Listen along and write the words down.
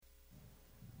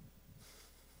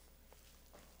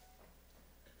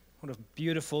What a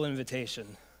beautiful invitation.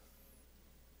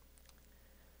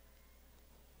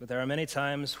 But there are many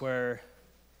times where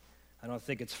I don't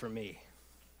think it's for me.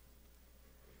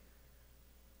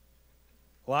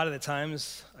 A lot of the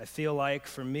times I feel like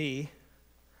for me,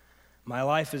 my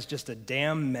life is just a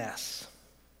damn mess.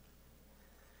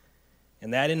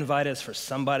 And that invite is for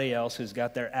somebody else who's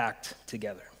got their act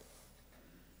together.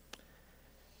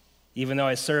 Even though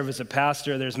I serve as a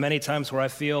pastor, there's many times where I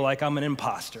feel like I'm an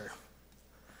imposter,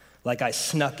 like I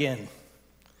snuck in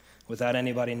without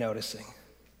anybody noticing.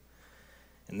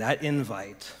 And that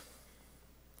invite,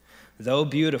 though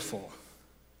beautiful,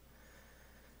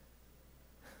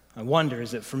 I wonder,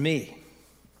 is it for me?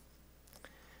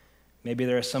 Maybe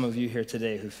there are some of you here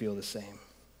today who feel the same.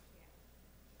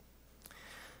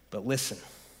 But listen,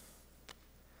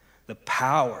 the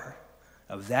power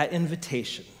of that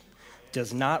invitation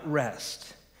does not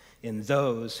rest in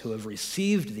those who have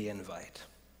received the invite.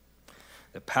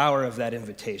 The power of that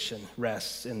invitation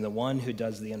rests in the one who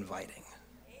does the inviting.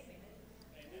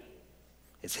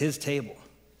 It's his table.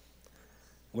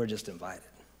 We're just invited.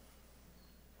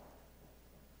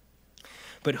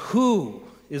 But who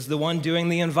is the one doing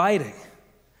the inviting?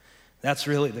 That's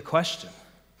really the question.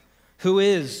 Who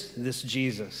is this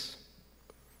Jesus?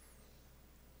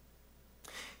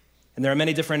 And there are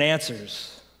many different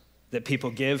answers that people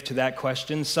give to that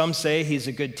question. Some say he's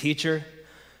a good teacher.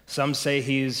 Some say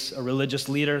he's a religious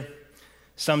leader.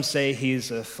 Some say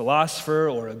he's a philosopher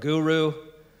or a guru.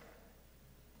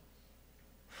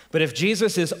 But if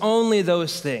Jesus is only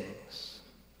those things,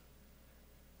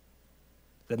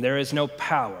 then there is no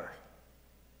power.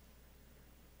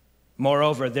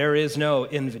 Moreover, there is no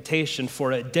invitation,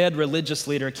 for a dead religious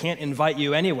leader can't invite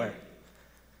you anywhere.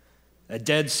 A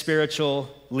dead spiritual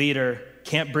leader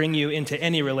can't bring you into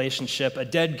any relationship. A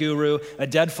dead guru, a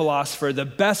dead philosopher, the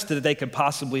best that they could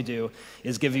possibly do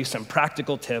is give you some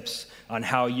practical tips on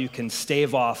how you can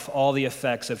stave off all the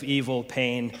effects of evil,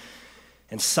 pain,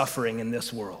 and suffering in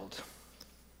this world.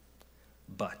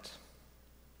 But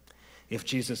if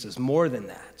Jesus is more than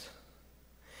that,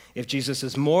 if Jesus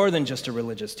is more than just a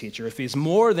religious teacher, if he's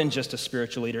more than just a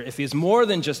spiritual leader, if he's more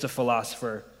than just a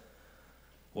philosopher,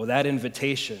 well, that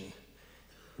invitation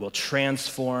will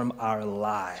transform our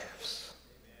lives.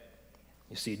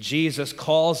 You see, Jesus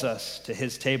calls us to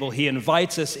his table. He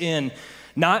invites us in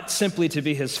not simply to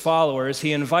be his followers.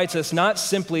 He invites us not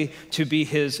simply to be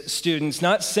his students,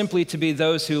 not simply to be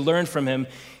those who learn from him.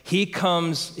 He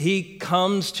comes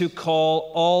to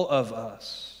call all of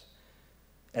us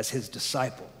as his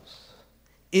disciples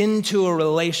into a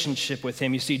relationship with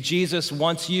him. You see, Jesus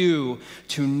wants you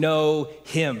to know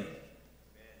him.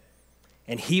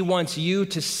 And he wants you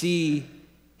to see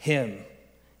him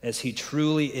as he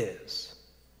truly is.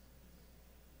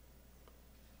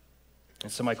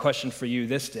 And so my question for you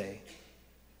this day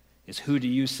is, who do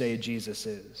you say Jesus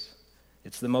is?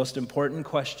 It's the most important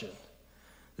question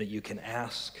that you can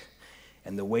ask,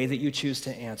 and the way that you choose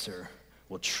to answer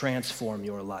will transform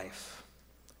your life.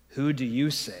 Who do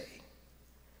you say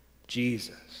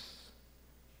Jesus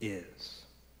is?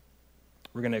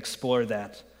 We're going to explore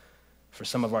that for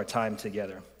some of our time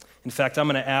together. In fact, I'm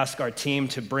going to ask our team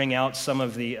to bring out some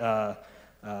of the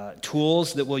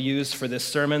tools that we'll use for this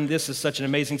sermon. This is such an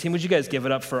amazing team. Would you guys give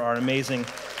it up for our amazing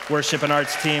worship and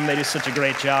arts team? They do such a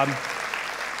great job.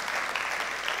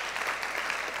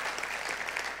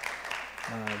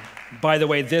 By the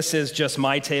way, this is just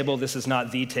my table. This is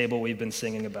not the table we've been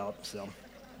singing about. So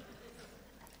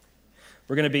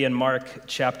we're going to be in Mark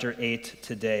chapter 8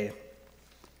 today.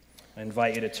 I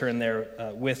invite you to turn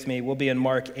there with me. We'll be in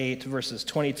Mark 8, verses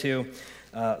 22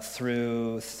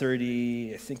 through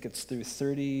 30, I think it's through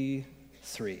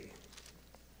 33.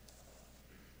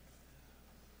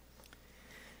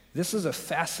 This is a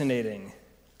fascinating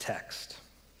text.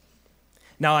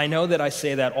 Now, I know that I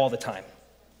say that all the time,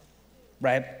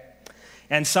 right?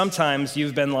 And sometimes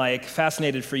you've been like,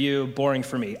 fascinated for you, boring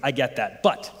for me. I get that.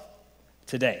 But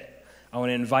today, I want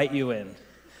to invite you in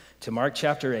to Mark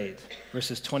chapter 8,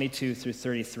 verses 22 through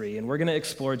 33. And we're going to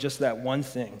explore just that one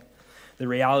thing, the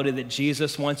reality that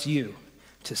Jesus wants you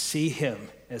to see him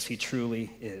as he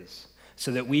truly is,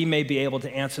 so that we may be able to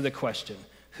answer the question,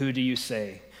 who do you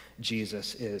say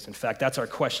Jesus is? In fact, that's our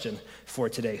question for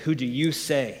today. Who do you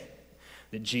say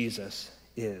that Jesus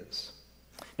is?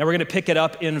 Now we're going to pick it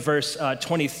up in verse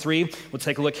 23. We'll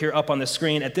take a look here up on the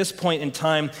screen. At this point in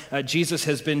time, Jesus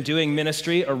has been doing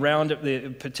ministry around the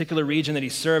particular region that he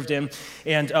served in.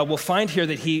 And we'll find here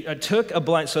that he took a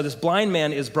blind, so this blind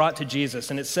man is brought to Jesus.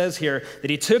 And it says here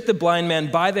that he took the blind man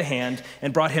by the hand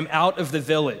and brought him out of the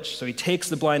village. So he takes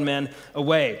the blind man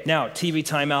away. Now, TV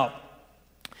timeout.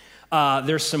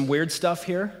 There's some weird stuff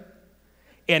here.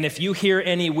 And if you hear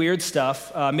any weird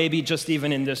stuff, maybe just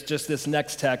even in this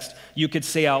next text, you could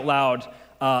say out loud,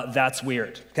 that's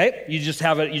weird, okay? You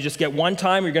just get one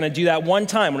time, you're gonna do that one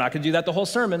time. We're not gonna do that the whole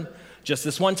sermon, just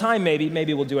this one time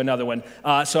maybe we'll do another one.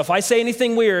 So if I say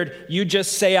anything weird, you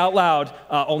just say out loud,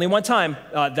 only one time,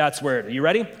 that's weird. Are you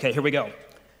ready? Okay, here we go.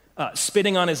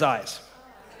 Spitting on his eyes.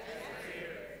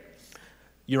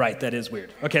 You're right, that is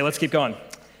weird. Okay, let's keep going.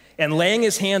 And laying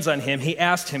his hands on him, he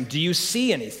asked him, do you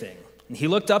see anything? And he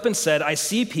looked up and said, I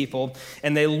see people,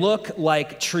 and they look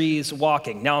like trees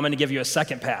walking. Now I'm going to give you a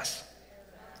second pass.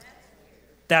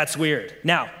 That's weird.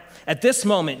 Now, at this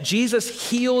moment, Jesus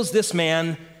heals this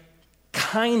man,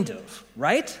 kind of,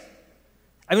 right?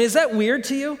 I mean, is that weird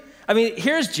to you? I mean,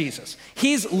 here's Jesus.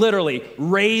 He's literally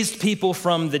raised people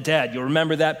from the dead. You'll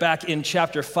remember that back in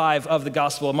chapter 5 of the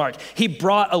Gospel of Mark. He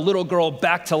brought a little girl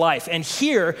back to life. And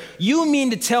here, you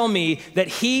mean to tell me that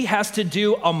he has to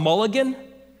do a mulligan?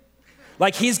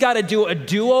 Like he's got to do a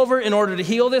do-over in order to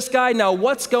heal this guy? Now,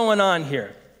 what's going on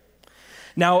here?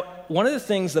 Now, one of the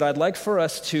things that I'd like for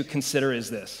us to consider is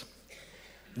this.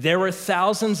 There were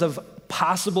thousands of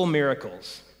possible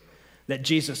miracles that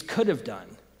Jesus could have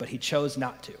done, but he chose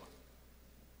not to.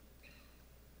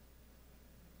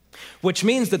 Which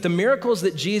means that the miracles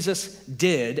that Jesus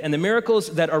did and the miracles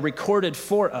that are recorded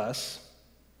for us,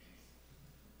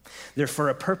 they're for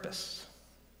a purpose.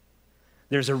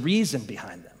 There's a reason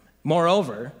behind them.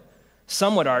 Moreover,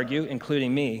 some would argue,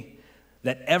 including me,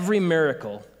 that every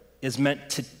miracle is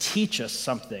meant to teach us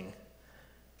something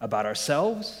about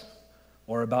ourselves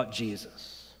or about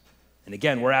Jesus. And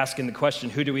again, we're asking the question,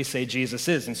 who do we say Jesus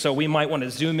is? And so we might want to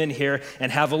zoom in here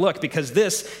and have a look because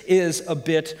this is a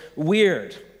bit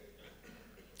weird.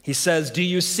 He says, do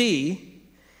you see?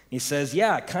 He says,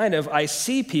 yeah, kind of. I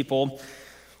see people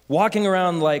walking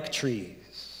around like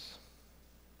trees.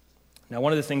 Now,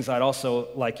 one of the things I'd also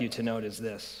like you to note is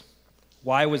this.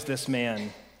 Why was this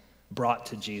man brought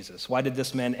to Jesus? Why did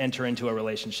this man enter into a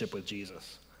relationship with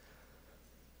Jesus?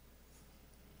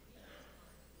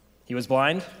 He was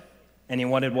blind, and he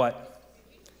wanted what?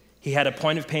 He had a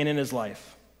point of pain in his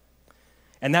life.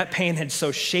 And that pain had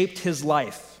so shaped his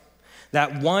life.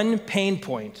 That one pain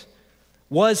point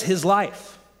was his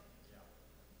life.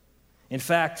 In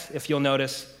fact, if you'll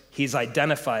notice, he's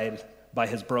identified by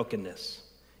his brokenness.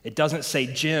 It doesn't say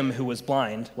Jim who was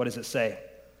blind. What does it say?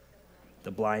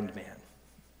 The blind man.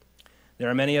 There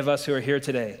are many of us who are here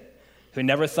today who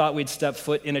never thought we'd step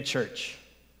foot in a church.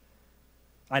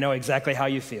 I know exactly how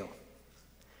you feel.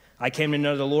 I came to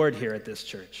know the Lord here at this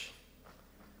church.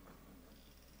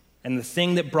 And the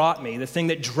thing that brought me, the thing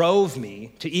that drove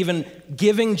me to even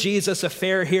giving Jesus a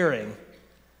fair hearing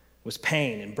was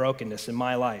pain and brokenness in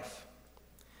my life.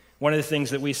 One of the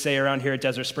things that we say around here at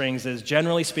Desert Springs is,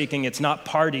 generally speaking, it's not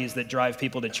parties that drive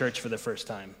people to church for the first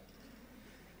time.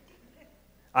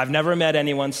 I've never met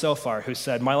anyone so far who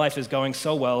said, my life is going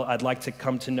so well, I'd like to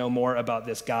come to know more about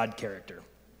this God character.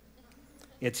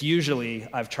 It's usually,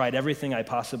 I've tried everything I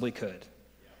possibly could.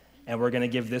 And we're going to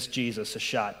give this Jesus a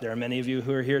shot. There are many of you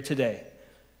who are here today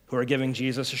who are giving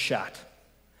Jesus a shot.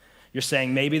 You're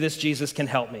saying, maybe this Jesus can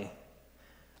help me.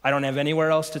 I don't have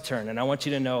anywhere else to turn, and I want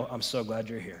you to know I'm so glad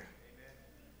you're here.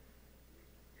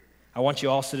 I want you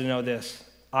also to know this.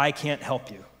 I can't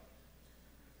help you.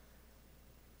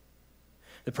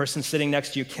 The person sitting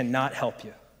next to you cannot help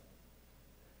you.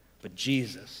 But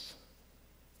Jesus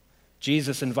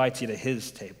invites you to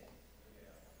his table.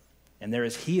 And there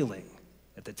is healing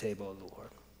at the table of the Lord.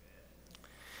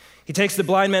 He takes the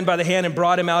blind man by the hand and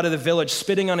brought him out of the village,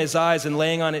 spitting on his eyes and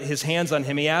laying on his hands on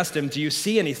him. He asked him, do you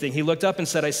see anything? He looked up and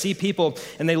said, I see people,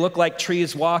 and they look like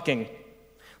trees walking.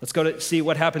 Let's go to see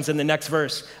what happens in the next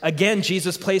verse. Again,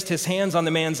 Jesus placed his hands on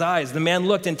the man's eyes. The man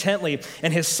looked intently,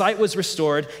 and his sight was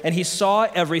restored, and he saw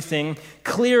everything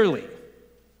clearly.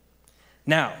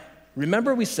 Now,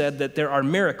 remember we said that there are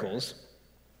miracles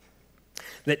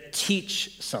that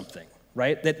teach something.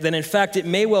 Right? That in fact, it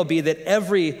may well be that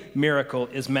every miracle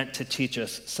is meant to teach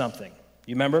us something.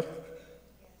 You remember?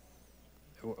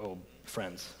 Oh,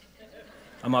 friends.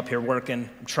 I'm up here working,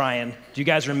 I'm trying. Do you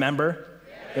guys remember?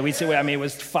 That we say, it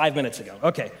was 5 minutes ago.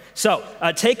 Okay, so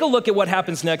take a look at what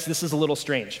happens next. This is a little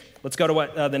strange. Let's go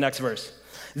to the next verse.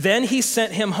 Then he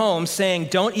sent him home, saying,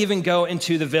 don't even go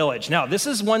into the village. Now, this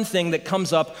is one thing that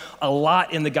comes up a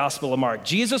lot in the Gospel of Mark.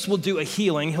 Jesus will do a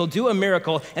healing, he'll do a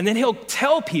miracle, and then he'll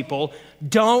tell people,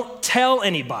 don't tell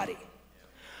anybody.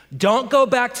 Don't go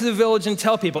back to the village and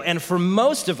tell people. And for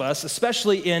most of us,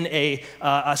 especially in a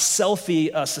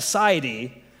selfie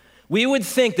society, we would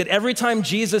think that every time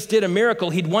Jesus did a miracle,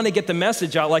 he'd want to get the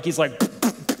message out like he's like,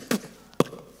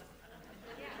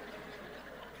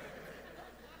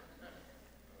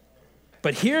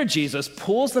 But here Jesus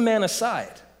pulls the man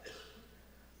aside.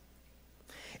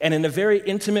 And in a very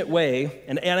intimate way,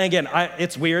 and again,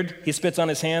 it's weird. He spits on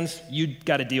his hands. You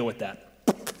got to deal with that.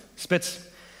 Spits,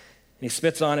 and he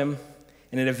spits on him.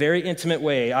 And in a very intimate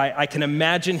way, I can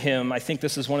imagine him. I think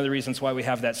this is one of the reasons why we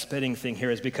have that spitting thing here,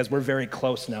 is because we're very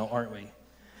close now, aren't we?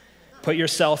 Put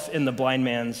yourself in the blind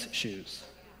man's shoes.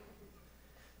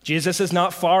 Jesus is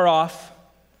not far off.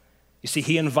 You see,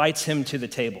 he invites him to the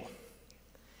table,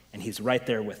 and he's right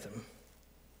there with him.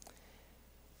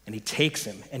 And he takes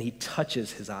him and he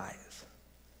touches his eyes.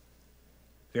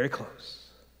 Very close.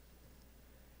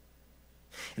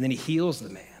 And then he heals the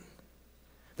man.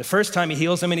 The first time he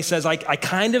heals him and he says, I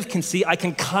kind of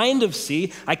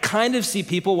see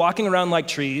people walking around like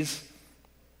trees.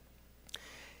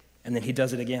 And then he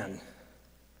does it again. And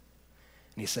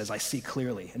he says, I see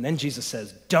clearly. And then Jesus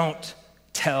says, don't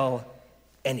tell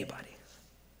anybody.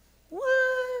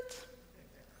 What?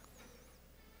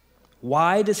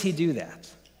 Why does he do that?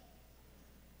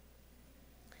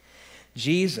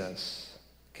 Jesus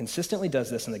consistently does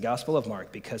this in the Gospel of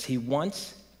Mark because he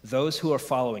wants those who are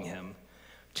following him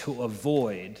to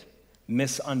avoid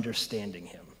misunderstanding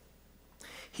him.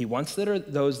 He wants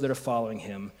those that are following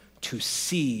him to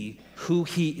see who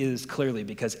he is clearly,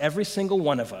 because every single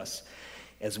one of us,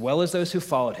 as well as those who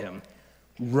followed him,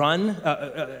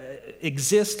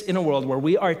 exist in a world where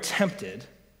we are tempted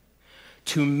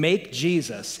to make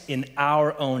Jesus in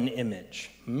our own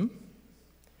image. You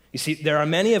see, there are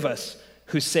many of us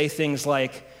who say things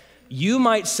like, you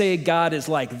might say God is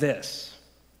like this,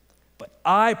 but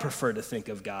I prefer to think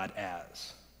of God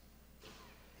as.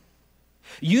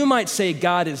 You might say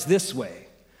God is this way,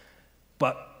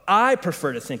 but I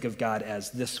prefer to think of God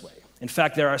as this way. In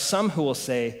fact, there are some who will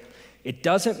say, it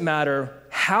doesn't matter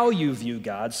how you view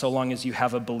God so long as you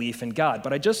have a belief in God.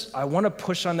 But I want to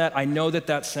push on that. I know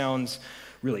that sounds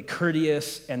really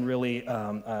courteous and really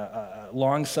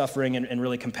long-suffering and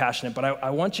really compassionate, but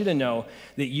I want you to know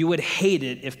that you would hate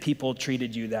it if people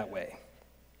treated you that way.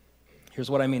 Here's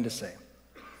what I mean to say.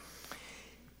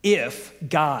 If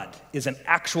God is an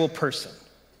actual person,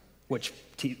 which,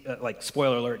 like,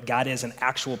 spoiler alert, God is an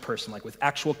actual person, like with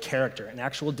actual character and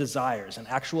actual desires and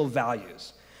actual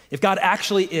values. If God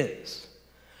actually is,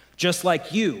 just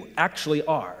like you actually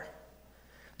are,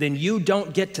 then you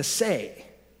don't get to say,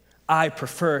 I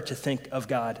prefer to think of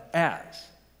God as.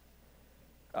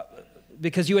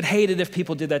 Because you would hate it if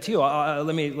people did that to you.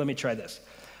 Let me try this.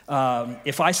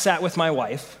 If I sat with my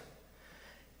wife,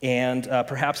 and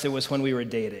perhaps it was when we were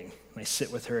dating, and I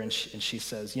sit with her and she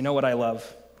says, you know what I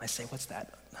love? I say, what's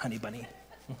that, honey bunny?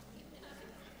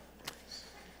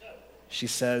 She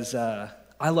says,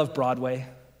 I love Broadway.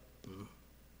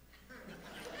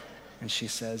 And she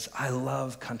says, I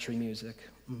love country music.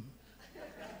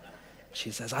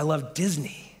 She says, I love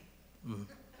Disney.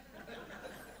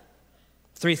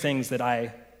 Three things that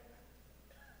I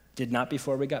did not,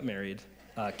 before we got married,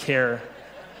 care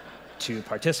to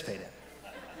participate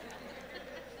in.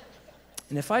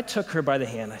 And if I took her by the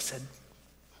hand, I said,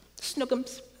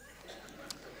 Snookums,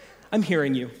 I'm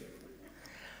hearing you.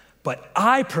 But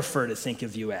I prefer to think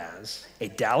of you as a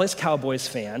Dallas Cowboys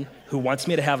fan who wants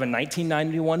me to have a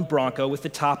 1991 Bronco with the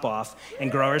top off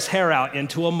and grow his hair out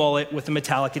into a mullet with a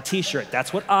Metallica t-shirt.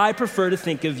 That's what I prefer to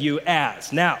think of you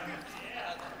as. Now,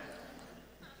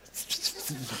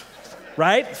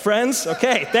 right, friends?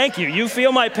 Okay, thank you. You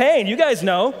feel my pain. You guys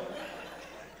know.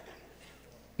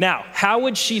 Now, how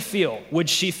would she feel?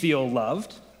 Would she feel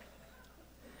loved?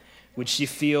 Would she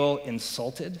feel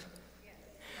insulted?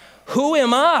 Who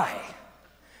am I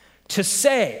to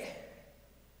say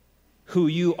who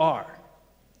you are?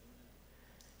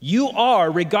 You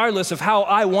are regardless of how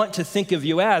I want to think of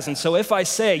you as. And so if I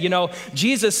say,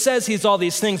 Jesus says he's all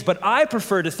these things, but I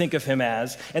prefer to think of him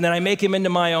as, and then I make him into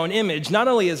my own image, not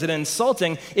only is it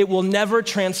insulting, it will never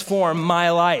transform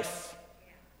my life.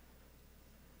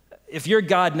 If your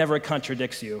God never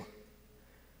contradicts you,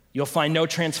 you'll find no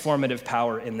transformative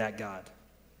power in that God,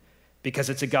 because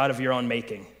it's a God of your own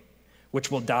making, which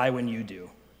will die when you do.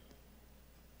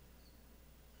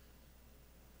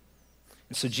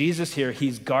 And so Jesus here,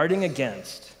 he's guarding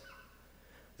against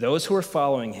those who are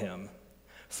following him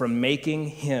from making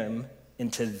him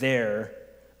into their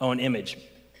own image.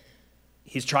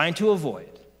 He's trying to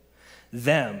avoid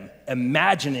them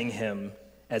imagining him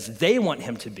as they want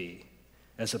him to be,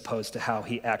 as opposed to how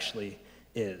he actually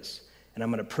is. And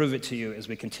I'm going to prove it to you as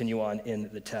we continue on in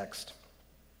the text.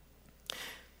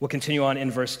 We'll continue on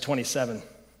in verse 27.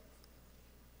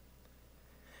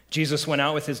 Jesus went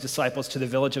out with his disciples to the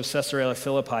village of Caesarea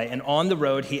Philippi, and on the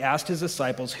road he asked his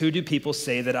disciples, who do people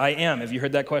say that I am? Have you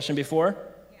heard that question before?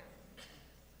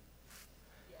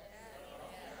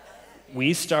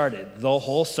 We started the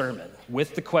whole sermon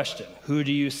with the question, who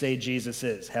do you say Jesus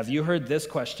is? Have you heard this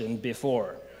question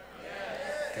before?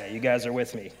 Yes. Okay, you guys are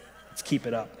with me. Let's keep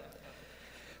it up.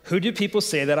 Who do people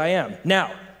say that I am?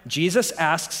 Now, Jesus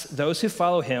asks those who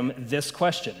follow him this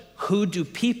question, who do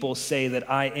people say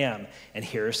that I am? And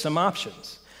here are some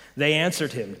options. They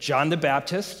answered him, John the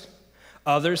Baptist,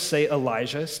 others say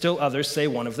Elijah, still others say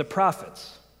one of the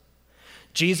prophets.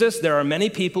 Jesus, there are many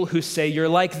people who say you're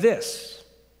like this.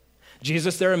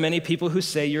 Jesus, there are many people who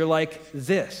say you're like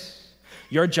this.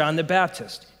 You're John the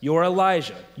Baptist, you're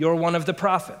Elijah, you're one of the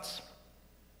prophets.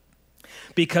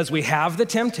 Because we have the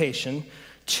temptation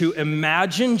to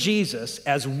imagine Jesus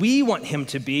as we want him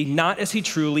to be, not as he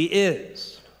truly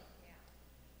is.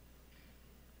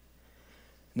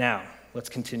 Now, let's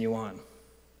continue on.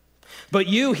 But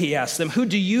you, he asked them, who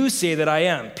do you say that I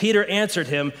am? Peter answered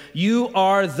him, you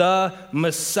are the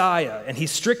Messiah. And he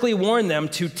strictly warned them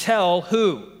to tell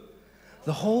who?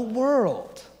 The whole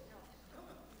world.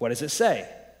 What does it say?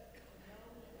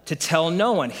 To tell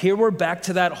no one. Here we're back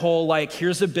to that whole,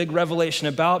 here's a big revelation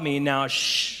about me, now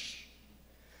shh.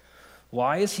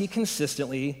 Why is he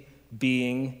consistently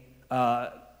being,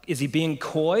 is he being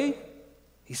coy?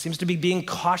 He seems to be being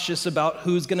cautious about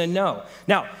who's gonna know.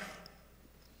 Now,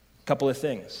 a couple of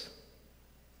things.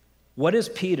 What does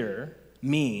Peter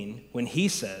mean when he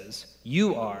says,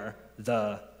 you are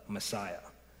the Messiah?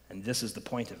 And this is the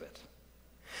point of it.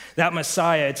 That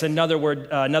Messiah, it's another word,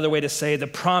 another way to say the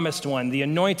promised one, the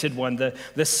anointed one,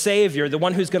 the Savior, the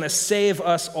one who's gonna save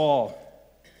us all.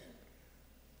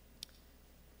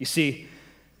 You see,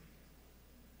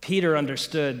 Peter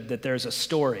understood that there's a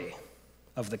story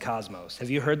of the cosmos. Have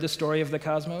you heard the story of the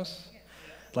cosmos?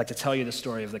 I'd like to tell you the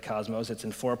story of the cosmos. It's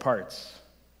in 4 parts.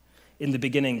 In the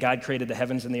beginning, God created the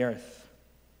heavens and the earth.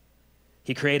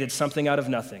 He created something out of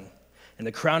nothing. And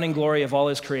the crowning glory of all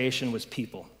his creation was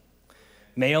people.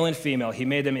 Male and female, he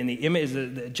made them in the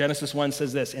image, Genesis 1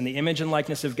 says this, in the image and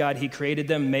likeness of God, he created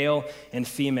them, male and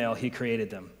female, he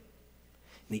created them.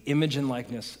 In the image and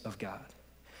likeness of God.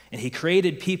 And he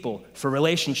created people for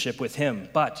relationship with him.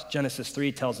 But Genesis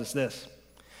 3 tells us this,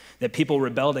 that people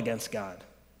rebelled against God.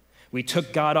 We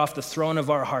took God off the throne of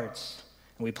our hearts,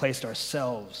 and we placed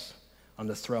ourselves on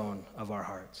the throne of our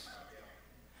hearts.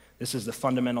 This is the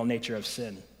fundamental nature of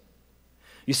sin.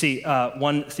 You see,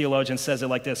 one theologian says it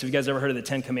like this. Have you guys ever heard of the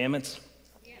 10 Commandments?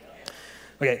 Yeah.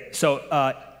 Okay,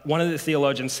 so one of the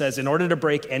theologians says, in order to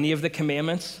break any of the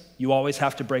commandments, you always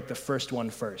have to break the first one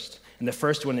first. And the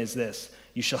first one is this,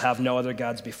 you shall have no other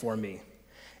gods before me.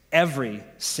 Every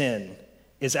sin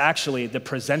is actually the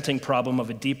presenting problem of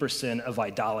a deeper sin of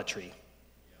idolatry.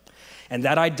 And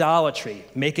that idolatry,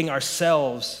 putting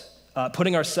ourselves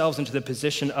into the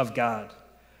position of God,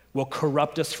 will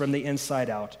corrupt us from the inside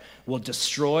out, will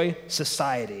destroy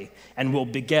society, and will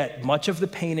beget much of the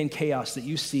pain and chaos that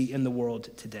you see in the world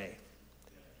today.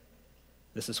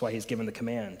 This is why he's given the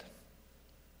command.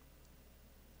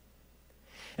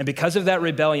 And because of that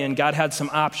rebellion, God had some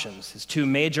options. His 2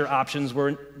 major options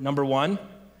were, number 1,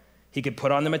 he could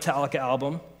put on the Metallica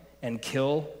album and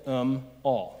kill them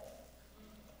all.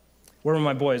 Where were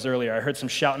my boys earlier? I heard some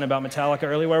shouting about Metallica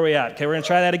earlier. Where are we at? Okay, we're gonna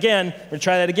try that again.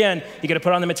 He could have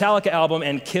put on the Metallica album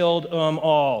and killed them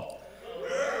all.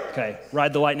 Okay,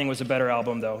 Ride the Lightning was a better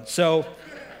album though. So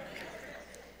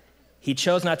he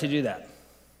chose not to do that.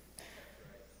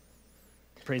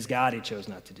 Praise God, he chose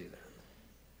not to do that.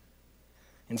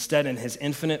 Instead, in his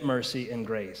infinite mercy and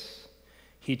grace,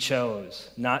 he chose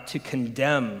not to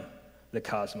condemn the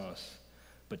cosmos,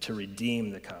 but to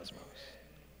redeem the cosmos.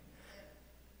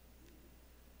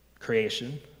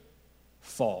 Creation,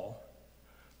 fall,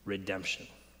 redemption.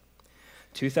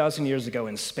 2,000 years ago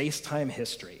in space-time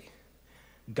history,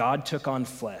 God took on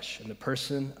flesh in the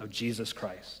person of Jesus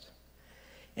Christ.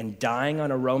 And dying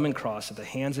on a Roman cross at the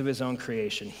hands of his own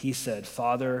creation, he said,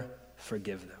 Father,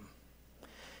 forgive them.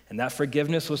 And that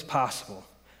forgiveness was possible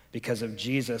because of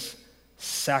Jesus'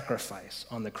 sacrifice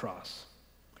on the cross,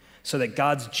 so that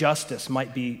God's justice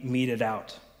might be meted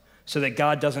out, so that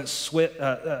God doesn't sweep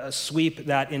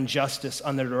that injustice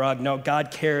under the rug. No,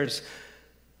 God cares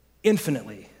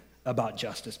infinitely about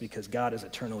justice because God is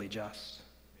eternally just.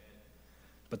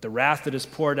 But the wrath that is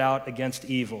poured out against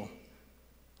evil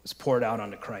was poured out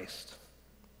onto Christ,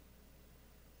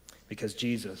 because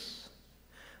Jesus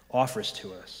offers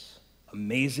to us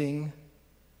amazing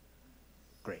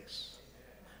grace.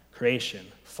 Creation,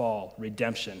 fall,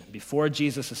 redemption. Before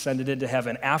Jesus ascended into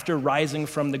heaven, after rising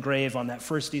from the grave on that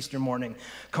first Easter morning,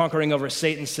 conquering over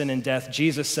Satan, sin, and death,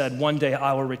 Jesus said, one day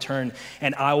I will return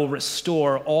and I will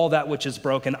restore all that which is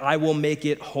broken. I will make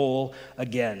it whole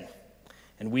again.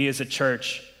 And we as a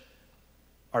church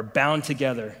are bound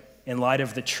together in light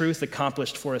of the truth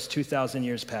accomplished for us 2,000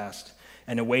 years past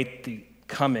and await the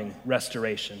coming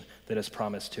restoration that is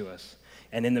promised to us.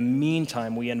 And in the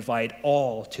meantime, we invite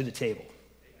all to the table.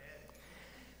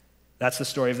 That's the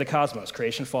story of the cosmos: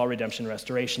 creation, fall, redemption,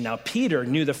 restoration. Now, Peter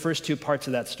knew the first two parts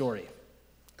of that story: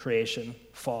 creation,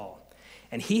 fall.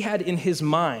 And he had in his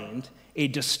mind a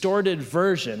distorted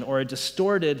version or a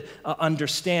distorted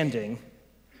understanding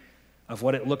of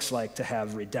what it looks like to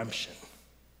have redemption.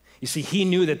 You see, he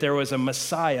knew that there was a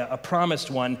Messiah, a promised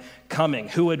one, coming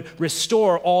who would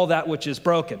restore all that which is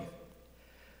broken.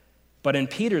 But in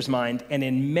Peter's mind, and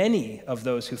in many of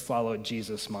those who followed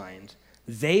Jesus' mind,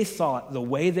 they thought the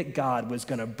way that God was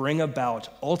going to bring about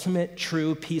ultimate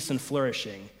true peace and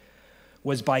flourishing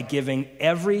was by giving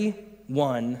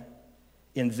everyone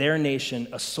in their nation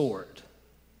a sword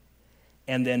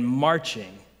and then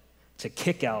marching to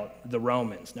kick out the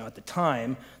Romans. Now, at the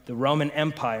time, the Roman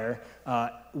Empire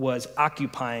was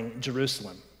occupying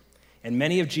Jerusalem. And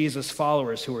many of Jesus'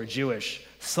 followers who were Jewish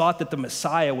thought that the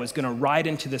Messiah was going to ride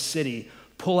into the city,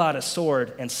 pull out a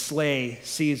sword, and slay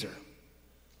Caesar.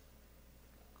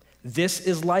 This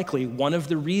is likely one of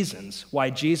the reasons why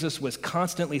Jesus was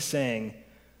constantly saying,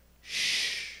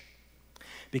 shh,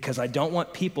 because I don't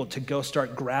want people to go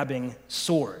start grabbing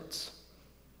swords.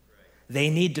 They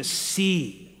need to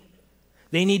see.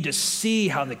 They need to see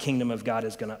how the kingdom of God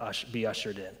is going to be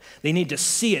ushered in. They need to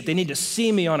see it. They need to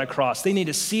see me on a cross. They need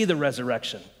to see the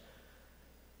resurrection.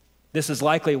 This is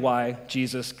likely why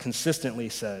Jesus consistently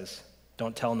says,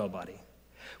 don't tell nobody.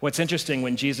 What's interesting,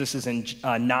 when Jesus is in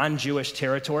non-Jewish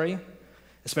territory,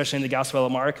 especially in the Gospel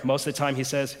of Mark, most of the time he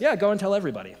says, yeah, go and tell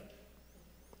everybody.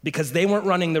 Because they weren't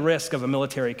running the risk of a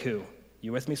military coup.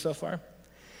 You with me so far?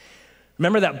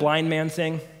 Remember that blind man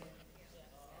thing?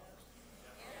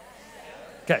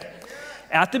 Okay.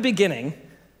 At the beginning,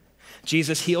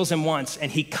 Jesus heals him once,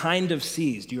 and he kind of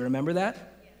sees. Do you remember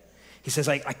that? He says,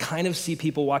 I kind of see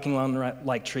people walking along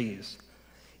like trees.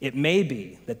 It may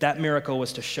be that miracle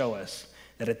was to show us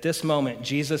that at this moment,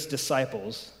 Jesus'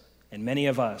 disciples, and many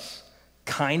of us,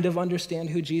 kind of understand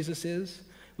who Jesus is.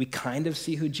 We kind of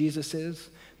see who Jesus is,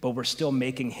 but we're still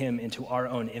making him into our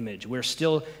own image. We're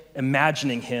still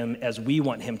imagining him as we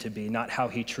want him to be, not how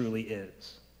he truly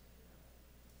is.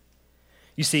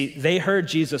 You see, they heard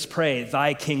Jesus pray,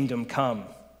 thy kingdom come.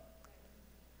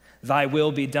 Thy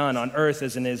will be done on earth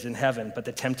as it is in heaven. But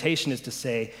the temptation is to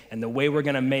say, and the way we're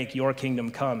going to make your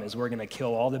kingdom come is we're going to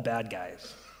kill all the bad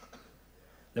guys.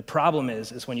 The problem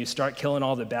is when you start killing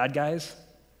all the bad guys,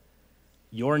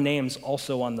 your name's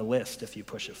also on the list if you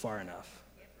push it far enough.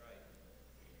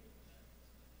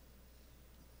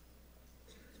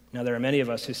 Now, there are many of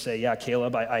us who say, yeah,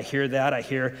 Caleb, I hear that. I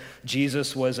hear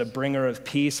Jesus was a bringer of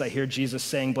peace. I hear Jesus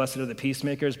saying, blessed are the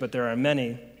peacemakers. But there are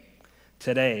many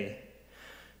today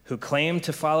who claim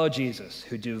to follow Jesus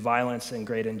who do violence and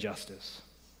great injustice.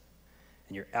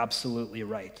 And you're absolutely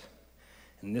right.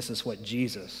 And this is what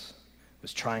Jesus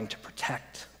was trying to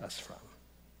protect us from.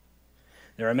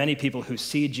 There are many people who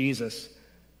see Jesus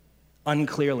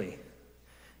unclearly,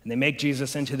 and they make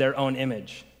Jesus into their own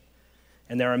image.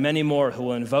 And there are many more who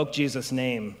will invoke Jesus'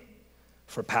 name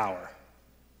for power.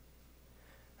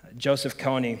 Joseph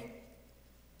Kony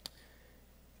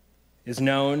is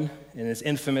known and is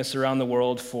infamous around the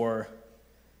world for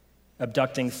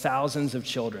abducting thousands of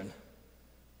children,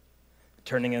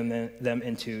 turning them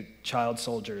into child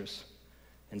soldiers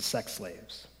and sex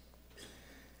slaves.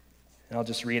 And I'll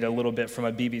just read a little bit from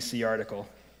a BBC article.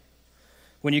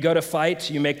 When you go to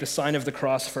fight, you make the sign of the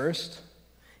cross first.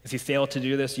 If you fail to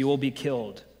do this, you will be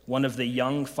killed, one of the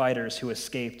young fighters who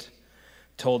escaped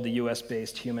told the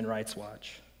US-based Human Rights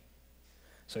Watch.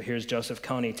 So here's Joseph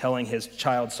Kony telling his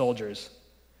child soldiers,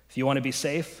 if you want to be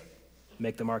safe,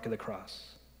 make the mark of the cross.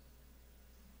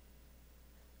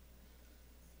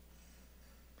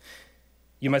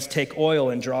 You must take oil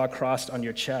and draw a cross on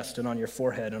your chest and on your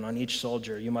forehead and on each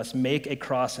soldier. You must make a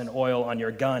cross and oil on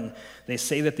your gun. They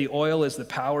say that the oil is the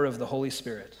power of the Holy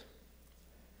Spirit.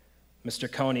 Mr.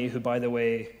 Kony, who, by the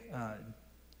way,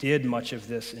 did much of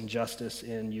this injustice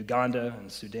in Uganda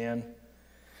and Sudan.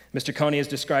 Mr. Kony has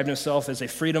described himself as a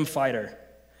freedom fighter,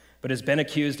 but has been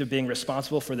accused of being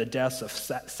responsible for the deaths of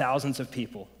thousands of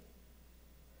people.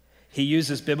 He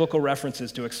uses biblical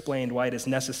references to explain why it is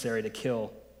necessary to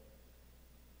kill.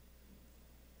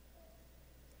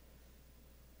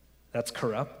 That's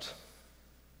corrupt.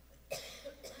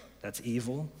 That's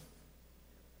evil.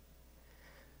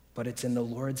 But it's in the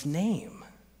Lord's name.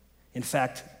 In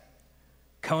fact,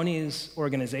 Kony's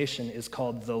organization is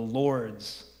called the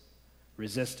Lord's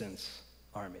Resistance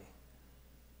Army.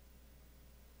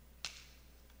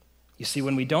 You see,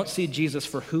 when we don't see Jesus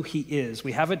for who he is,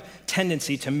 we have a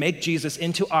tendency to make Jesus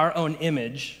into our own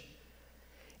image.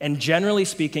 And generally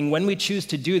speaking, when we choose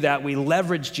to do that, we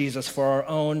leverage Jesus for our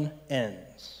own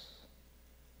ends.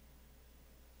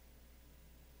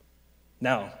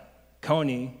 Now,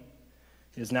 Coney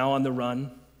is now on the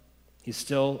run. He's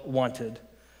still wanted,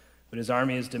 but his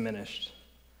army is diminished.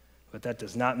 But that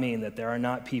does not mean that there are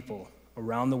not people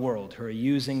around the world who are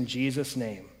using Jesus'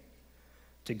 name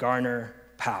to garner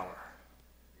power.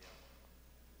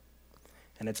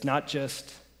 And it's not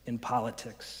just in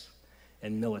politics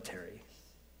and military.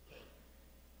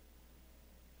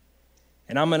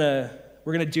 And we're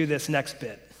gonna do this next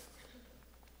bit.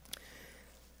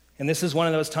 And this is one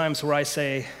of those times where I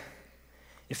say,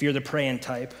 if you're the praying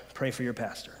type, pray for your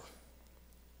pastor.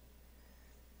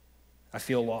 I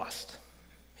feel lost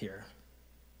here.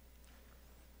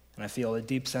 And I feel a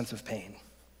deep sense of pain.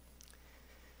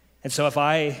 And so if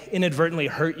I inadvertently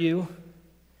hurt you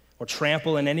or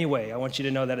trample in any way, I want you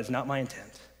to know that is not my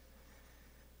intent.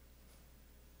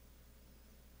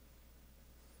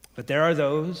 But there are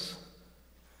those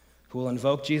who will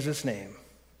invoke Jesus' name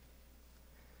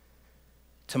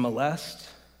to molest,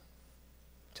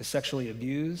 to sexually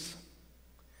abuse,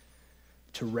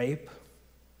 to rape.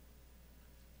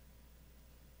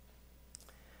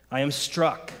 I am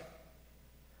struck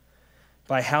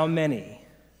by how many.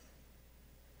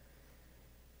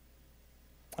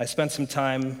 I spent some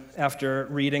time after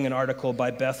reading an article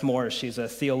by Beth Moore. She's a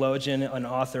theologian, an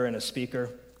author, and a speaker.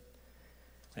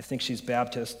 I think she's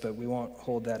Baptist, but we won't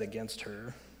hold that against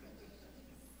her.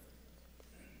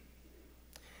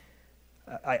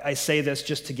 I say this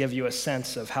just to give you a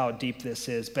sense of how deep this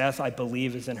is. Beth, I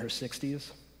believe, is in her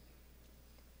 60s.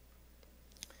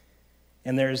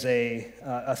 And there's a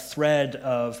thread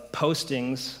of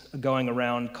postings going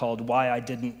around called Why I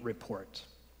Didn't Report.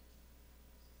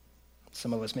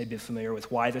 Some of us may be familiar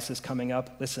with why this is coming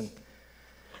up. Listen,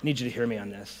 I need you to hear me on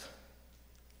this.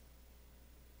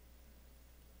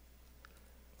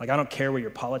 Like, I don't care what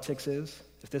your politics is.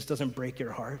 If this doesn't break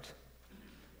your heart.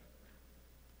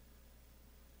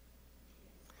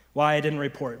 Why I didn't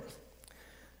report.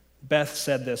 Beth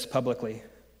said this publicly.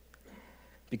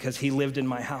 Because he lived in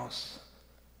my house.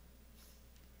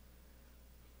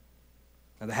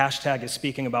 Now, the hashtag is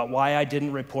speaking about why I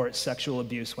didn't report sexual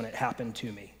abuse when it happened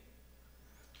to me.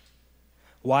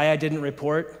 Why I didn't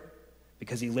report?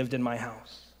 Because he lived in my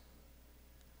house.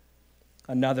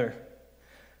 Another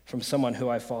from someone who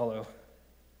I follow.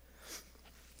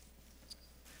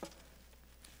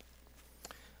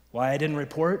 Why I didn't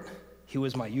report? He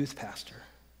was my youth pastor.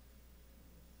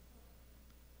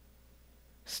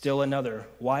 Still another.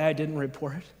 Why I didn't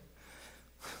report?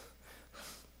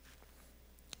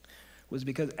 Was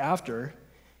because after,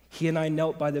 he and I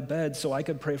knelt by the bed so I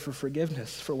could pray for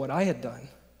forgiveness for what I had done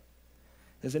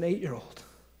as an 8-year-old.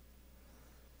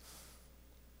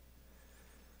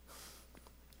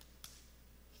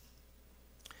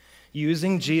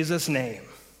 Using Jesus' name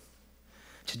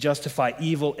to justify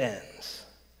evil ends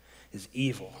is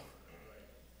evil.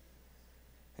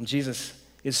 And Jesus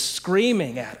is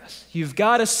screaming at us, you've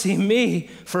got to see me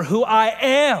for who I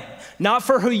am, not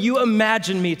for who you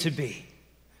imagine me to be.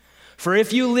 For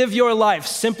if you live your life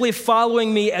simply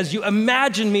following me as you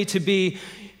imagine me to be,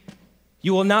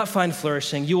 you will not find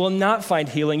flourishing, you will not find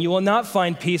healing, you will not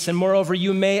find peace, and moreover,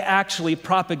 you may actually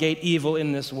propagate evil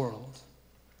in this world.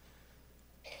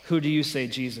 Who do you say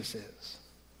Jesus is?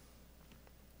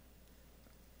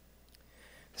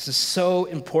 This is so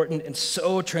important and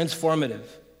so transformative.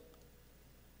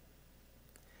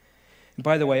 And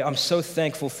by the way, I'm so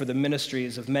thankful for the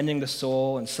ministries of Mending the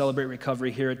Soul and Celebrate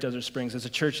Recovery here at Desert Springs. As a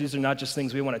church, these are not just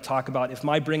things we want to talk about. If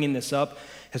my bringing this up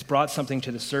has brought something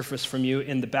to the surface from you,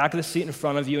 in the back of the seat in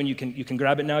front of you, and you can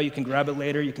grab it now, you can grab it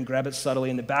later, you can grab it subtly.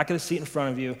 In the back of the seat in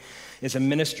front of you is a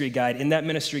ministry guide. In that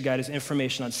ministry guide is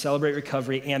information on Celebrate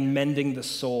Recovery and Mending the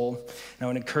Soul. And I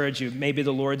would encourage you, maybe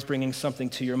the Lord's bringing something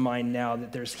to your mind now,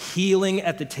 that there's healing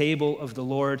at the table of the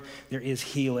Lord. There is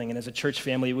healing. And as a church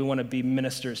family, we want to be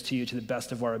ministers to you to the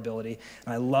best of our ability.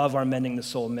 And I love our Mending the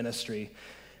Soul ministry.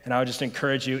 And I would just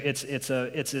encourage you, it's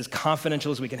as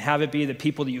confidential as we can have it be. The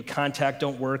people that you contact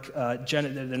don't work, they're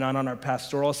not on our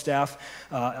pastoral staff,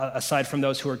 aside from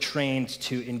those who are trained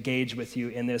to engage with you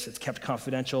in this. It's kept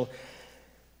confidential.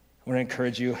 I want to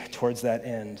encourage you towards that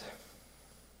end.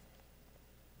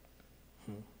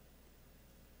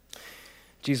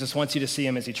 Jesus wants you to see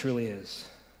him as he truly is.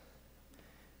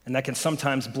 And that can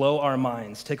sometimes blow our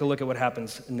minds. Take a look at what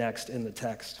happens next in the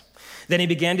text. Then he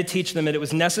began to teach them that it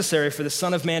was necessary for the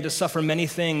Son of Man to suffer many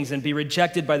things and be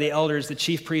rejected by the elders, the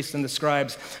chief priests, and the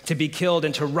scribes, to be killed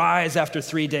and to rise after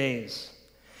 3 days.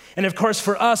 And of course,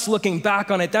 for us looking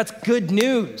back on it, that's good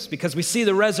news because we see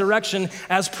the resurrection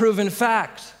as proven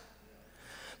fact.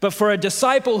 But for a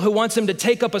disciple who wants him to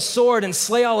take up a sword and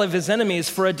slay all of his enemies,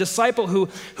 for a disciple who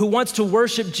wants to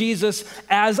worship Jesus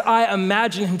as I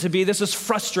imagine him to be, this is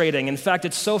frustrating. In fact,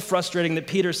 it's so frustrating that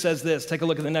Peter says this. Take a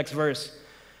look at the next verse.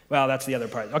 Well, that's the other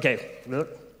part. Okay.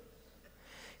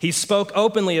 He spoke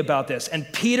openly about this, and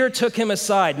Peter took him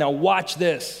aside. Now watch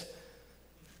this.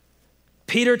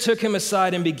 Peter took him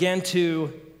aside and began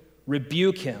to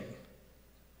rebuke him.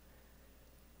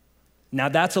 Now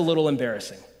that's a little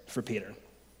embarrassing for Peter.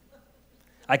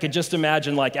 I could just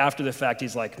imagine, like, after the fact,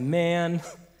 he's like, man,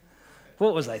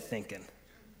 what was I thinking?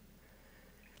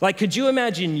 Like, could you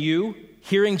imagine you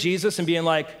hearing Jesus and being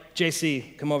like,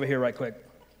 JC, come over here right quick.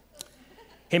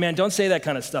 Hey, man, don't say that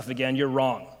kind of stuff again. You're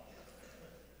wrong.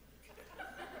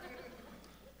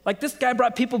 Like, this guy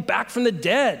brought people back from the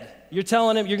dead. You're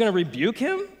telling him you're going to rebuke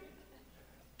him?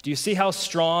 Do you see how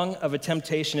strong of a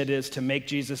temptation it is to make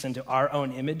Jesus into our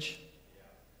own image?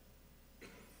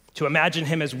 To imagine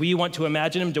him as we want to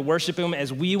imagine him, to worship him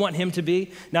as we want him to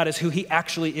be, not as who he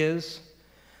actually is.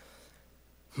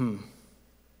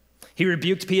 He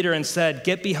rebuked Peter and said,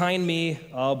 "Get behind me."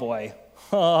 Oh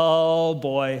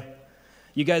boy.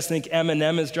 You guys think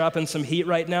Eminem is dropping some heat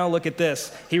right now? Look at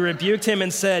this. He rebuked him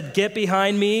and said, "Get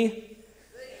behind me."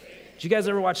 Did you guys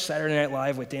ever watch Saturday Night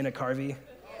Live with Dana Carvey?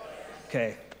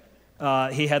 Okay.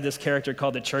 He had this character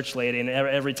called the church lady, and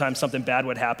every time something bad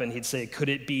would happen, he'd say, "Could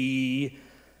it be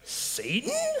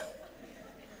Satan?"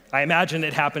 I imagine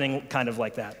it happening kind of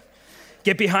like that.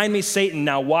 "Get behind me, Satan."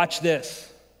 Now watch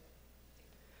this.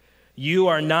 You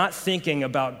are not thinking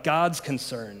about God's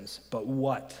concerns, but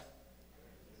what?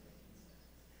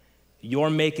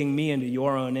 You're making me into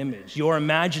your own image. You're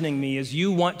imagining me as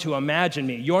you want to imagine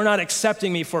me. You're not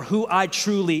accepting me for who I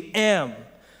truly am.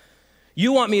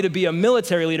 You want me to be a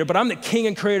military leader, but I'm the king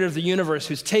and creator of the universe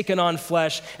who's taken on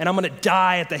flesh, and I'm going to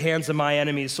die at the hands of my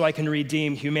enemies so I can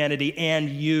redeem humanity and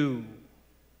you.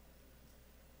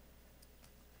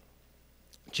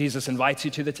 Jesus invites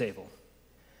you to the table,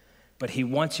 but he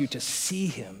wants you to see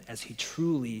him as he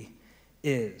truly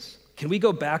is. Can we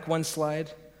go back one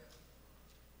slide?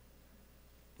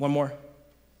 One more.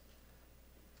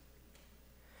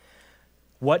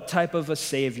 What type of a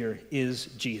Savior is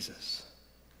Jesus?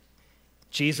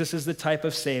 Jesus is the type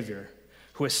of Savior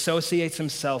who associates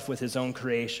himself with his own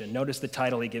creation. Notice the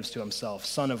title he gives to himself.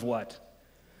 Son of what?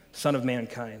 Son of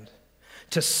mankind.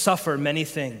 To suffer many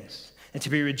things and to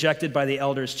be rejected by the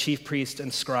elders, chief priests,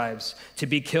 and scribes, to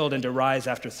be killed and to rise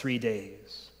after 3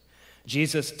 days.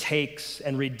 Jesus takes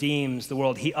and redeems the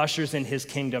world. He ushers in his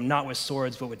kingdom, not with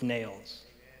swords, but with nails.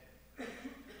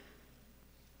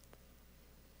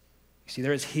 See,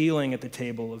 there is healing at the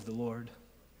table of the Lord,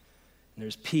 and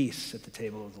there's peace at the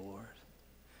table of the Lord,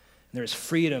 and there is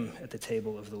freedom at the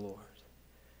table of the Lord.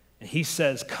 And he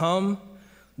says, come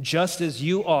just as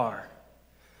you are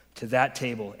to that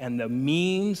table, and the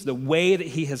means, the way that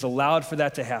he has allowed for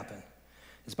that to happen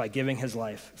is by giving his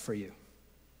life for you.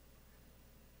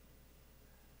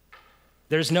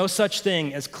 There's no such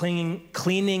thing as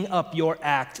cleaning up your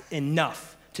act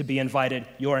enough to be invited.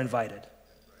 You're invited.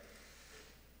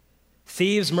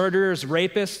 Thieves, murderers,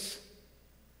 rapists,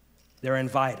 they're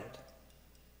invited.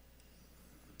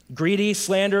 Greedy,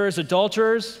 slanderers,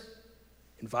 adulterers,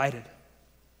 invited.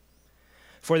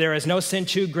 For there is no sin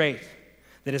too great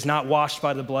that is not washed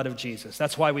by the blood of Jesus.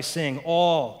 That's why we sing,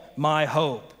 all my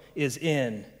hope is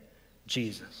in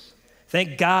Jesus.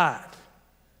 Thank God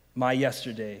my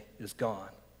yesterday is gone.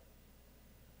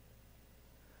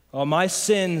 All my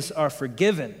sins are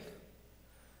forgiven,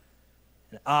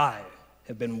 and I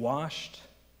have been washed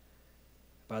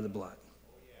by the blood.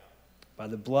 By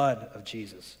the blood of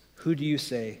Jesus. Who do you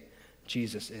say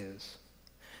Jesus is?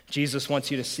 Jesus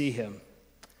wants you to see him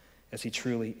as he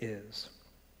truly is.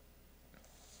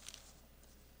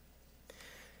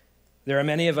 There are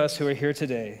many of us who are here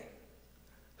today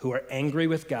who are angry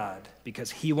with God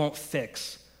because he won't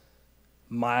fix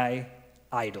my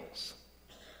idols.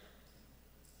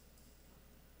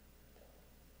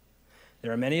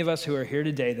 There are many of us who are here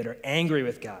today that are angry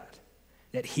with God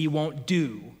that he won't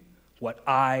do what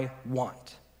I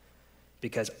want.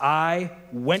 Because I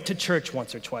went to church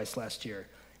once or twice last year,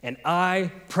 and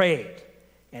I prayed,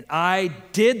 and I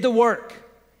did the work,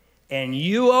 and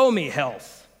you owe me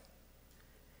health.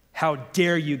 How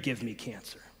dare you give me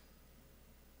cancer?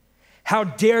 How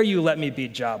dare you let me be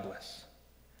jobless?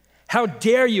 How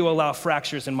dare you allow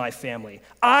fractures in my family?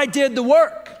 I did the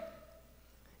work.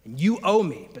 And you owe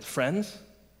me. But friends,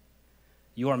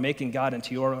 you are making God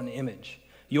into your own image.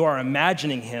 You are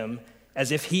imagining him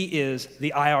as if he is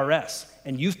the IRS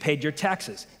and you've paid your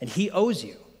taxes and he owes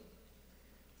you.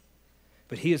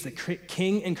 But he is the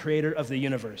king and creator of the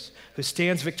universe who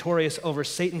stands victorious over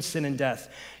Satan, sin, and death.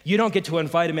 You don't get to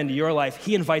invite him into your life.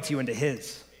 He invites you into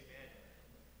his.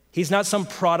 He's not some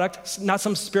product, not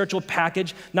some spiritual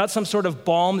package, not some sort of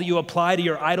balm that you apply to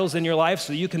your idols in your life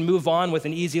so you can move on with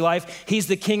an easy life. He's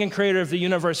the king and creator of the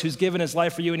universe who's given his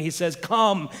life for you, and he says,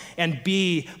 come and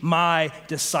be my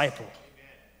disciple.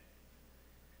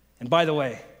 And by the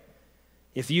way,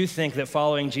 if you think that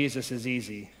following Jesus is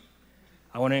easy,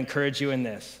 I want to encourage you in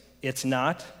this. It's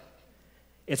not.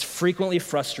 It's frequently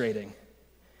frustrating.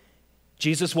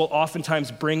 Jesus will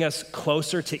oftentimes bring us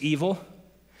closer to evil.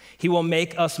 He will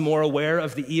make us more aware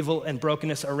of the evil and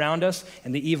brokenness around us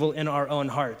and the evil in our own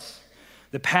hearts.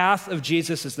 The path of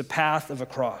Jesus is the path of a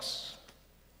cross.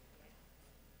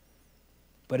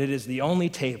 But it is the only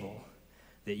table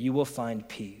that you will find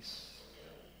peace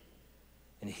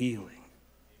and healing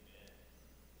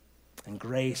and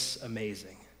grace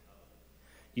amazing.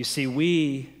 You see,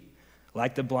 we,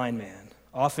 like the blind man,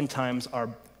 oftentimes are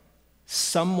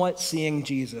somewhat seeing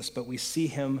Jesus, but we see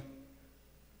him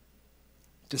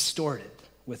distorted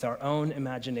with our own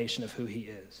imagination of who he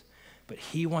is. But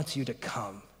he wants you to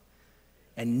come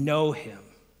and know him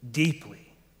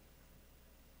deeply.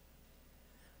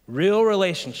 Real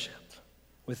relationship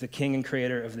with the king and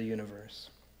creator of the universe.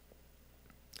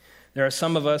 There are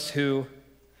some of us who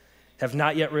have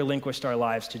not yet relinquished our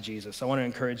lives to Jesus. I want to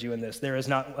encourage you in this. There is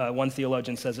not, one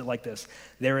theologian says it like this,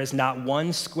 there is not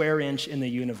one square inch in the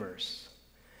universe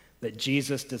that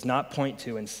Jesus does not point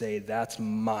to and say, that's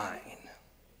mine.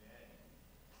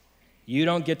 You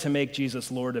don't get to make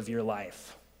Jesus Lord of your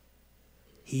life.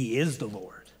 He is the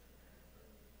Lord.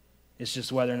 It's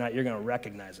just whether or not you're going to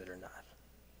recognize it or not.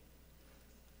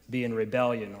 Be in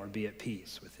rebellion or be at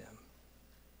peace with him.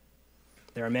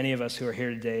 There are many of us who are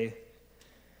here today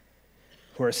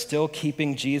who are still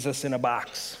keeping Jesus in a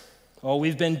box. Oh,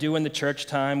 we've been doing the church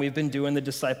time. We've been doing the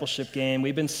discipleship game.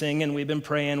 We've been singing. We've been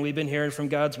praying. We've been hearing from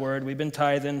God's word. We've been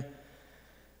tithing.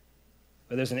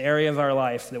 But there's an area of our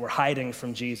life that we're hiding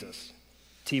from Jesus.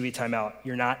 TV timeout.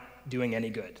 You're not doing any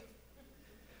good.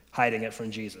 Hiding it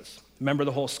from Jesus. Remember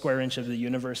the whole square inch of the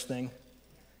universe thing?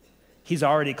 He's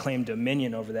already claimed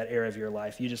dominion over that area of your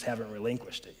life. You just haven't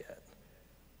relinquished it yet.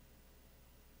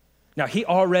 Now, he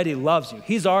already loves you.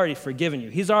 He's already forgiven you.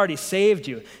 He's already saved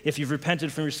you if you've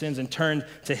repented from your sins and turned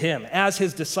to him. As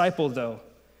his disciple, though,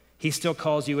 he still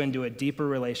calls you into a deeper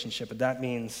relationship, but that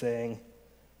means saying,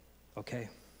 okay,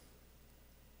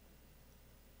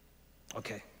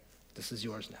 this is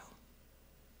yours now.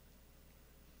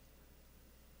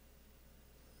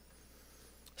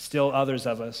 Still others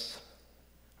of us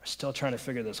are still trying to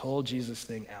figure this whole Jesus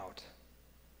thing out.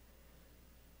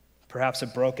 Perhaps a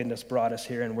brokenness brought us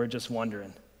here and we're just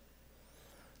wondering.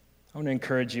 I want to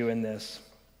encourage you in this.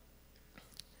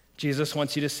 Jesus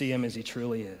wants you to see him as he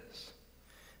truly is.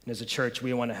 And as a church,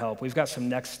 we want to help. We've got some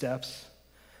next steps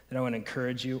that I want to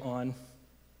encourage you on.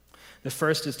 The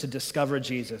first is to discover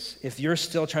Jesus. If you're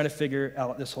still trying to figure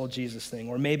out this whole Jesus thing,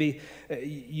 or maybe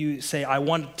you say, I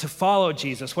want to follow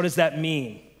Jesus. What does that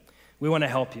mean? We want to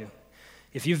help you.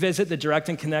 If you visit the Direct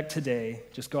and Connect today,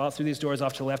 just go out through these doors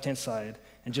off to the left-hand side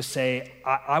and just say,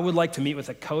 I would like to meet with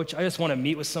a coach. I just want to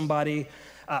meet with somebody.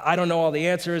 I don't know all the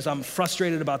answers. I'm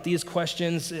frustrated about these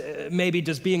questions. Maybe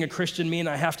does being a Christian mean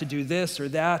I have to do this or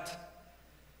that?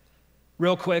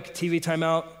 Real quick, TV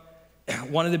timeout.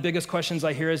 One of the biggest questions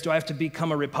I hear is, do I have to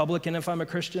become a Republican if I'm a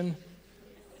Christian?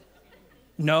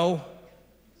 No.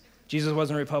 Jesus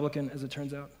wasn't a Republican, as it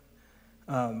turns out.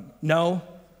 No.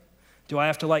 Do I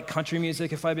have to like country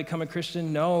music if I become a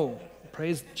Christian? No.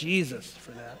 Praise Jesus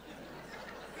for that.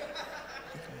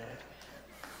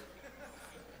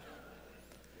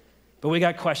 But we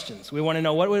got questions. We want to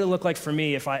know, what would it look like for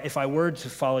me if I were to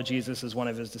follow Jesus as one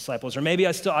of his disciples? Or maybe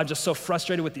I'm just so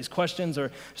frustrated with these questions,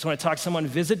 or just want to talk to someone.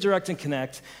 Visit Direct and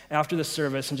Connect after the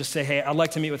service and just say, hey, I'd like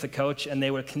to meet with a coach, and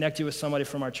they would connect you with somebody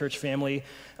from our church family.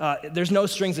 There's no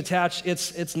strings attached.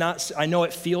 It's not, I know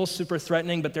it feels super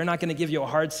threatening, but they're not going to give you a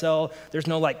hard sell. There's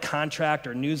no like contract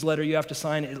or newsletter you have to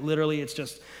sign. It's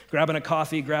just grabbing a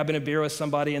coffee, grabbing a beer with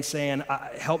somebody and saying,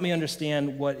 help me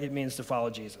understand what it means to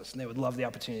follow Jesus. And they would love the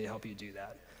opportunity to help you do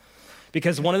that.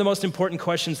 Because one of the most important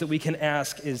questions that we can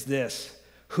ask is this: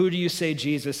 who do you say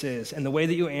Jesus is? And the way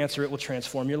that you answer it will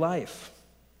transform your life.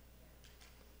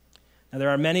 Now, there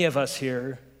are many of us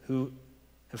here who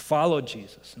have followed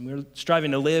Jesus, and we're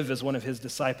striving to live as one of his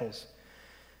disciples.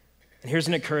 And here's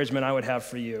an encouragement I would have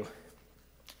for you.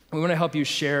 We want to help you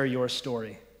share your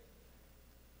story.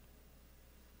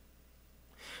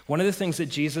 One of the things that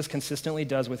Jesus consistently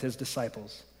does with his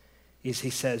disciples is he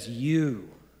says, you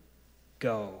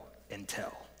go and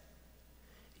tell.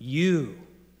 You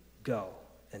go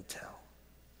and tell.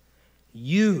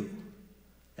 You,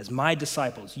 as my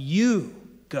disciples, you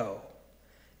go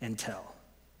and tell.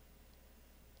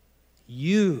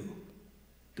 You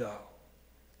go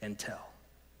and tell.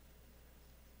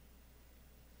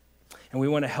 And we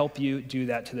want to help you do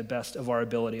that to the best of our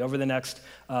ability. Over the next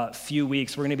few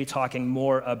weeks, we're going to be talking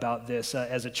more about this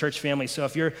as a church family. So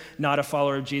if you're not a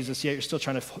follower of Jesus yet, you're still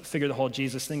trying to figure the whole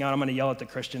Jesus thing out, I'm going to yell at the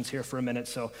Christians here for a minute,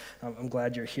 so I'm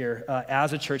glad you're here.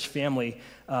 As a church family,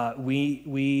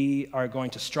 we are going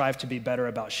to strive to be better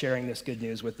about sharing this good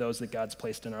news with those that God's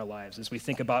placed in our lives. As we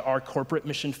think about our corporate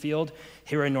mission field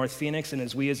here in North Phoenix, and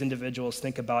as we as individuals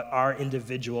think about our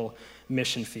individual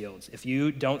mission fields. If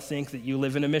you don't think that you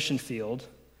live in a mission field,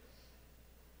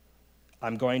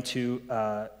 I'm going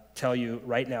to tell you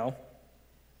right now,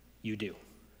 you do.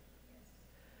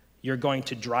 You're going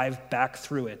to drive back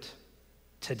through it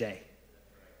today.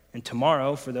 And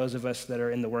tomorrow, for those of us that are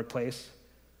in the workplace,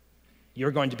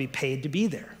 you're going to be paid to be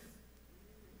there.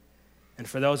 And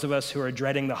for those of us who are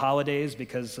dreading the holidays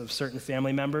because of certain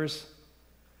family members,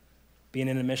 being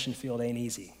in a mission field ain't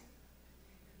easy.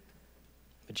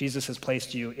 But Jesus has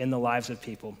placed you in the lives of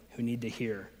people who need to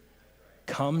hear,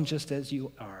 come just as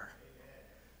you are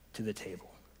to the table.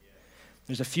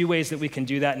 There's a few ways that we can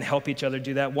do that and help each other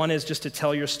do that. One is just to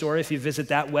tell your story. If you visit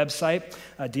that website,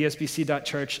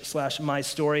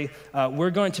 dsbc.church/mystory, we're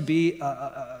going to be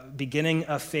beginning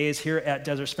a phase here at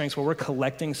Desert Springs where we're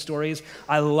collecting stories.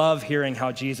 I love hearing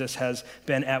how Jesus has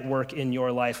been at work in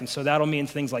your life. And so that'll mean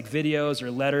things like videos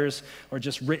or letters or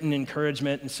just written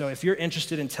encouragement. And so if you're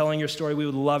interested in telling your story, we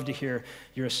would love to hear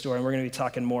your story. And we're going to be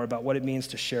talking more about what it means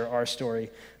to share our story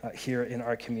here in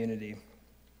our community.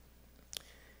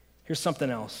 Here's something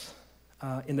else.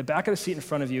 In the back of the seat in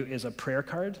front of you is a prayer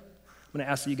card. I'm going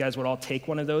to ask that you guys would all take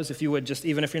one of those. If you would just,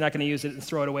 even if you're not going to use it and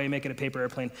throw it away, make it a paper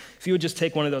airplane, if you would just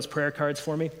take one of those prayer cards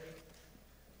for me.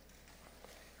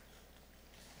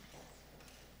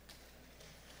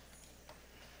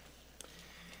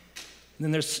 And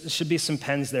then there should be some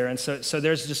pens there. And so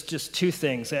there's just two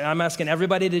things. I'm asking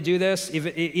everybody to do this,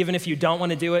 even if you don't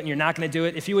want to do it and you're not going to do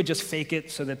it, if you would just fake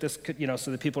it so that this could,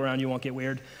 so the people around you won't get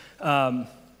weird.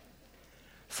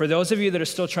 For those of you that are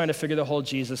still trying to figure the whole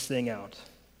Jesus thing out,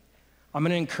 I'm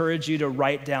going to encourage you to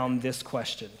write down this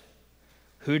question.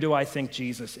 Who do I think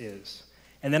Jesus is?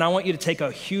 And then I want you to take a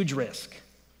huge risk.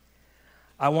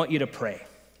 I want you to pray.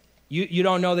 You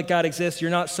don't know that God exists.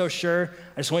 You're not so sure.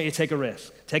 I just want you to take a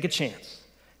risk. Take a chance.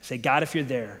 Say, God, if you're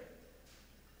there,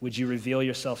 would you reveal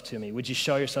yourself to me? Would you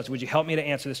show yourself? Would you help me to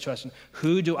answer this question?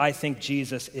 Who do I think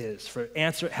Jesus is?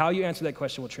 How you answer that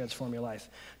question will transform your life.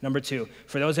 Number two,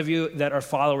 for those of you that are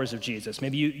followers of Jesus,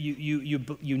 maybe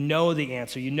you know the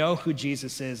answer. You know who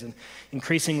Jesus is, and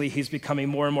increasingly he's becoming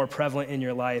more and more prevalent in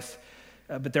your life.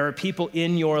 But there are people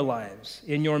in your lives,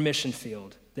 in your mission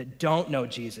field, that don't know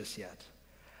Jesus yet.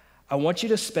 I want you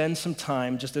to spend some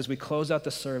time, just as we close out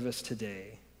the service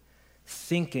today,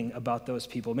 thinking about those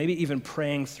people, maybe even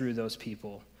praying through those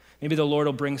people. Maybe the Lord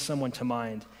will bring someone to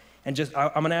mind. And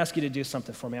I'm going to ask you to do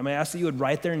something for me. I'm going to ask that you would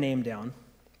write their name down.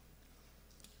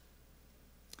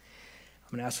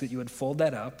 I'm going to ask that you would fold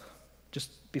that up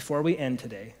just before we end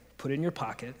today. Put it in your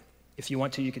pocket. If you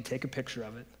want to, you could take a picture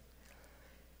of it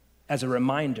as a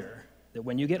reminder that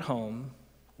when you get home,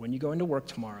 when you go into work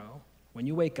tomorrow, when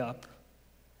you wake up,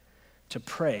 to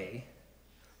pray,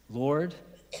 Lord,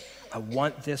 I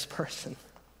want this person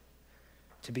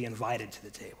to be invited to the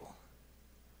table.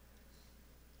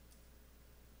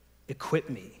 Equip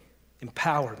me,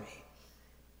 empower me,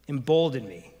 embolden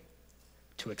me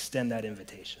to extend that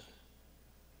invitation.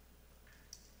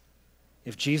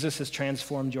 If Jesus has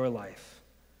transformed your life,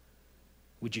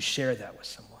 would you share that with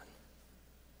someone?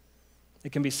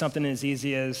 It can be something as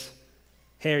easy as,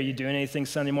 hey, are you doing anything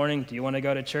Sunday morning? Do you want to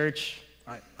go to church?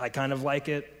 I kind of like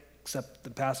it. Except the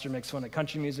pastor makes fun of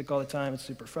country music all the time. It's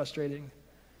super frustrating.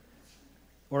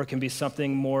 Or it can be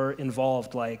something more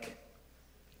involved, like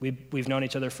we've known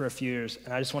each other for a few years,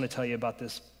 and I just want to tell you about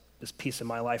this piece of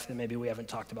my life that maybe we haven't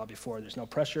talked about before. There's no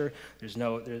pressure. There's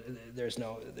no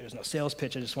sales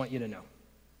pitch. I just want you to know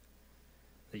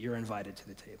that you're invited to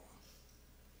the table.